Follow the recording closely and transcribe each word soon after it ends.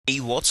Hey,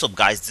 what's up,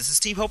 guys? This is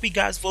Steve. Hope you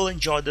guys will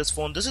enjoy this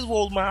one. This is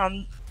Old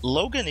Man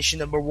Logan, issue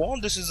number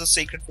 1. This is a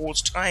Sacred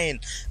Wars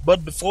tie-in.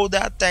 But before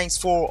that, thanks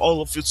for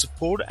all of your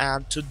support.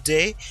 And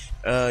today,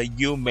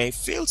 you may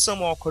feel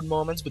some awkward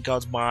moments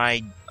because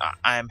I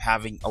am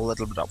having a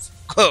little bit of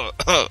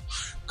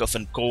cough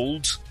and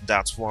cold.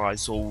 That's why.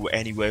 So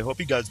anyway, hope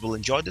you guys will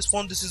enjoy this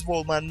one. This is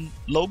Old Man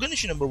Logan,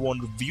 issue number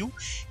 1 review.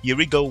 Here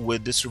we go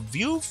with this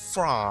review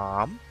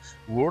from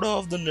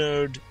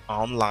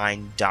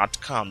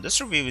wordofthenerdonline.com. This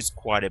review is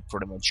pretty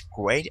much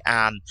great,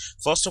 and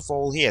first of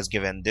all, he has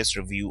given this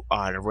review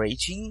a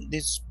rating.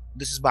 This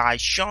is by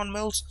Sean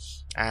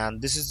Mills,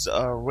 and this is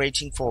a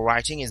rating for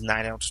writing is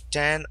 9 out of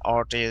 10,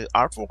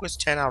 artwork is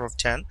 10 out of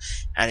 10,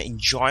 and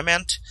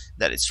enjoyment,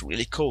 that is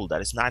really cool,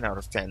 that is 9 out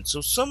of 10.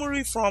 So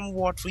summary from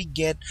what we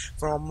get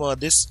from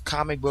this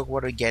comic book,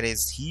 what we get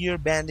is here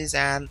Bendis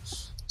and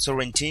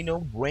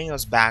Sorrentino bring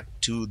us back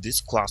to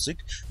this classic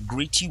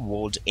gritty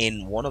world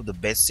in one of the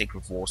best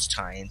Secret Wars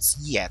tie-ins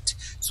yet.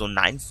 So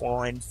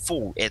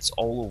 9.4, it's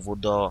all over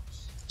the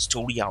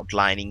story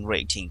outlining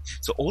rating.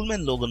 So Old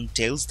Man Logan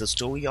tells the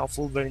story of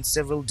Wolverine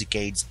several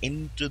decades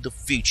into the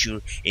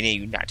future in a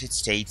United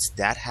States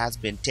that has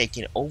been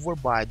taken over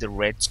by the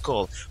Red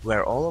Skull,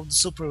 where all of the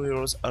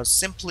superheroes are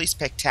simply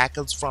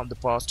spectacles from the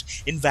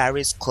past in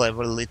various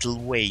clever little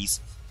ways.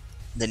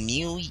 The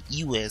new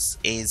US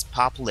is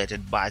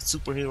populated by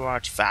superhero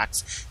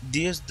artifacts.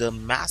 There's the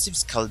massive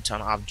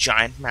skeleton of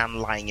Giant Man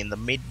lying in the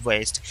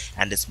Midwest,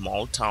 and a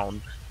small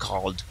town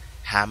called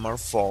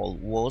Hammerfall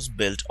was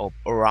built up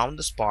around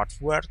the spot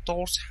where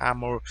Thor's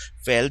hammer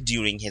fell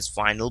during his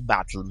final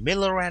battle.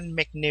 Miller and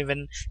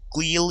McNiven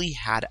clearly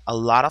had a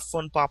lot of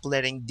fun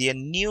populating their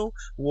new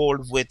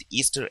world with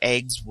Easter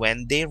eggs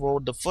when they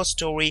wrote the first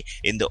story.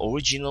 In the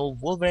original,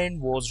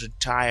 Wolverine was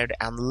retired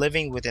and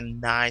living with a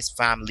nice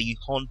family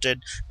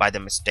haunted by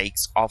the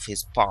mistakes of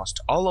his past.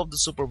 All of the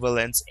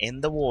supervillains in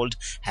the world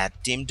had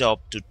teamed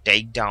up to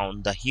take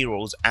down the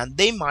heroes, and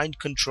they mind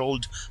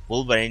controlled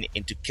Wolverine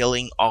into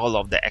killing all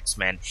of the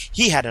X-Men.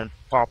 He hadn't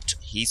popped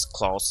his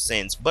claws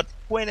since, but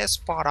when a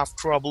spot of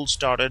trouble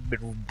started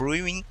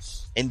brewing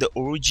in the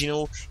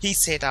original, he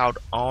set out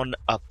on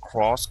a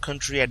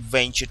cross-country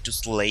adventure to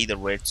slay the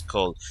Red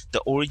Skull.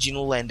 The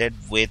original ended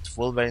with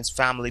Wolverine's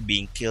family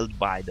being killed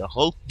by the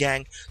Hulk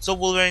gang, so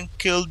Wolverine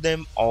killed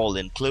them all,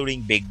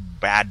 including Big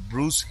Bad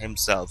Bruce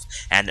himself,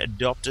 and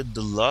adopted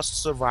the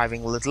last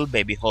surviving little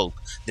baby Hulk.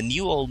 The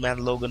new Old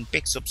Man Logan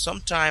picks up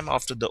some time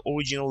after the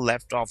original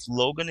left off.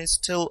 Logan is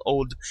still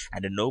old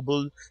and a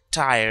noble,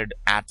 tired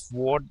at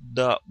what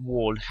the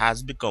world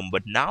has become,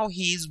 but now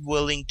he is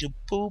willing to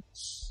pop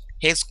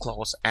his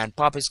claws and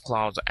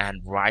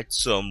right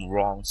some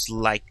wrongs,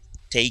 like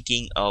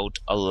taking out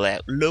a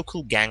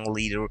local gang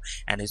leader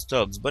and his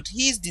thugs. But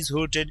he is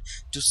disheartened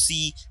to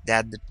see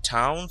that the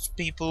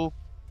townspeople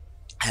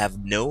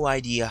have no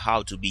idea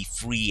how to be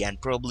free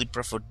and probably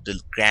prefer the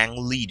gang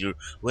leader.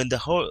 When the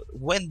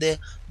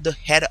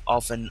head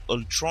of an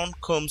Ultron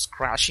comes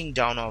crashing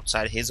down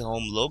outside his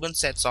home, Logan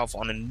sets off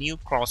on a new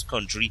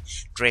cross-country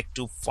trek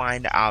to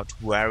find out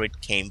where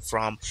it came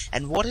from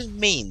and what it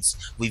means.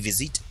 We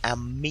visit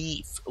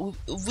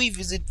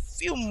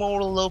few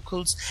more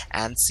locals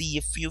and see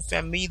a few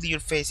familiar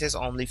faces,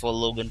 only for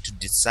Logan to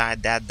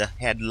decide that the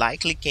head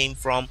likely came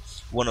from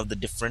one of the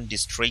different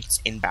districts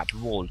in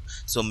Battleworld.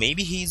 So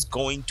maybe he's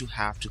going to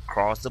have to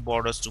cross the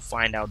borders to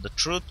find out the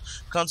truth,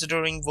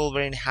 considering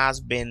Wolverine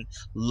has been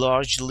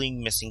largely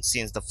missing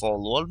since the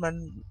fall. Old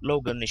Man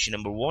Logan issue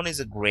number 1 is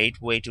a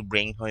great way to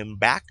bring him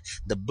back.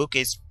 The book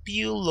is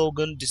pure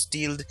Logan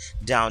distilled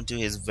down to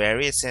his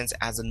very essence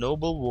as a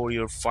noble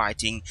warrior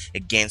fighting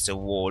against a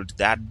world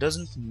that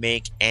doesn't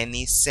make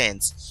any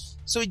sense.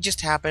 So it just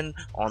happened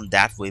on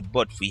that way,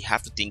 but we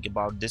have to think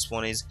about this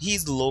one is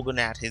he's Logan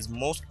at his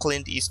most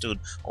Clint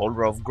Eastwood, all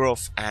rough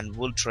gruff and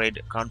will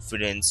trade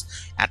confidence,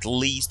 at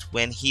least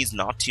when he's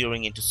not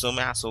tearing into some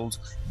assholes.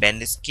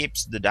 Bendis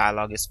keeps the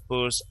dialogue as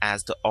sparse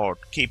as the art,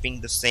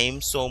 keeping the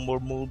same somber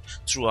mood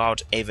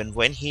throughout even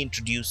when he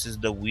introduces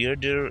the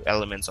weirder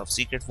elements of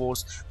Secret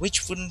Wars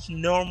which wouldn't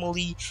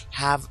normally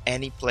have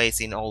any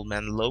place in Old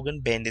Man Logan.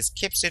 Bendis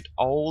keeps it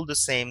all the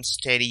same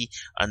steady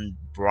and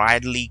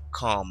brightly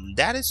calm.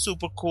 That is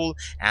super cool,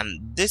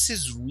 and this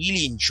is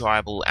really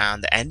enjoyable,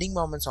 and the ending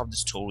moments of the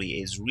story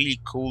is really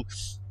cool,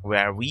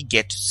 where we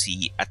get to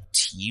see a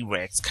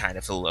T-Rex kind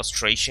of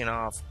illustration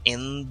of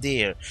in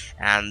there,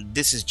 and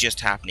this is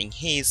just happening.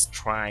 He's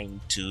trying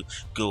to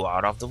go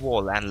out of the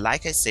wall, and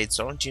like I said,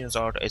 Sorrentino's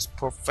art is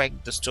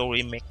perfect. The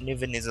story,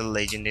 McNiven is a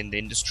legend in the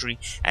industry,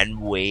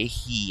 and way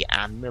he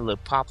and Miller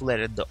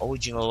populated the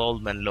original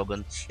Old Man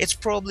Logan, it's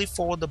probably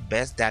for the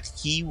best that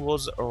he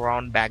was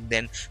around back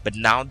then. But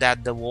now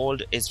that the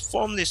world is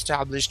firmly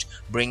established,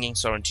 bringing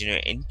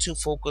Sorrentino into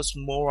focus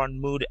more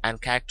on mood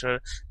and character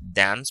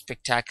than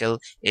spectacle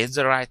is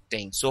the right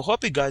thing. So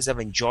hope you guys have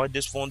enjoyed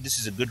this one. This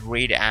is a good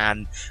read,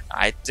 and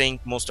I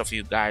think most of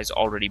you guys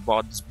already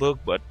bought this book,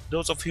 but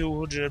those of you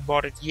who didn't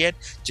bought it yet,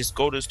 just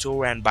go to the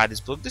store and buy this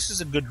book. This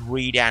is a good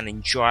read and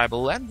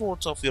enjoyable and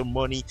worth of your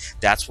money.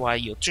 That's why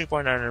your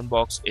 3.99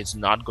 box is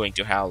not going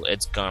to hell.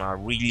 It's gonna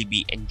really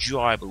be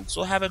enjoyable.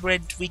 So have a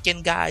great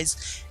weekend,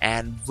 guys,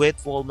 and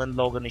with Old Man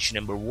Logan issue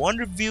number 1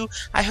 review,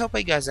 I hope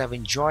you guys have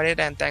enjoyed it,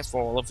 and thanks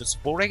for all of your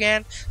support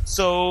again.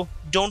 So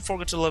don't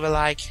forget to leave a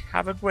like.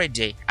 Have a great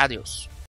day. Adios.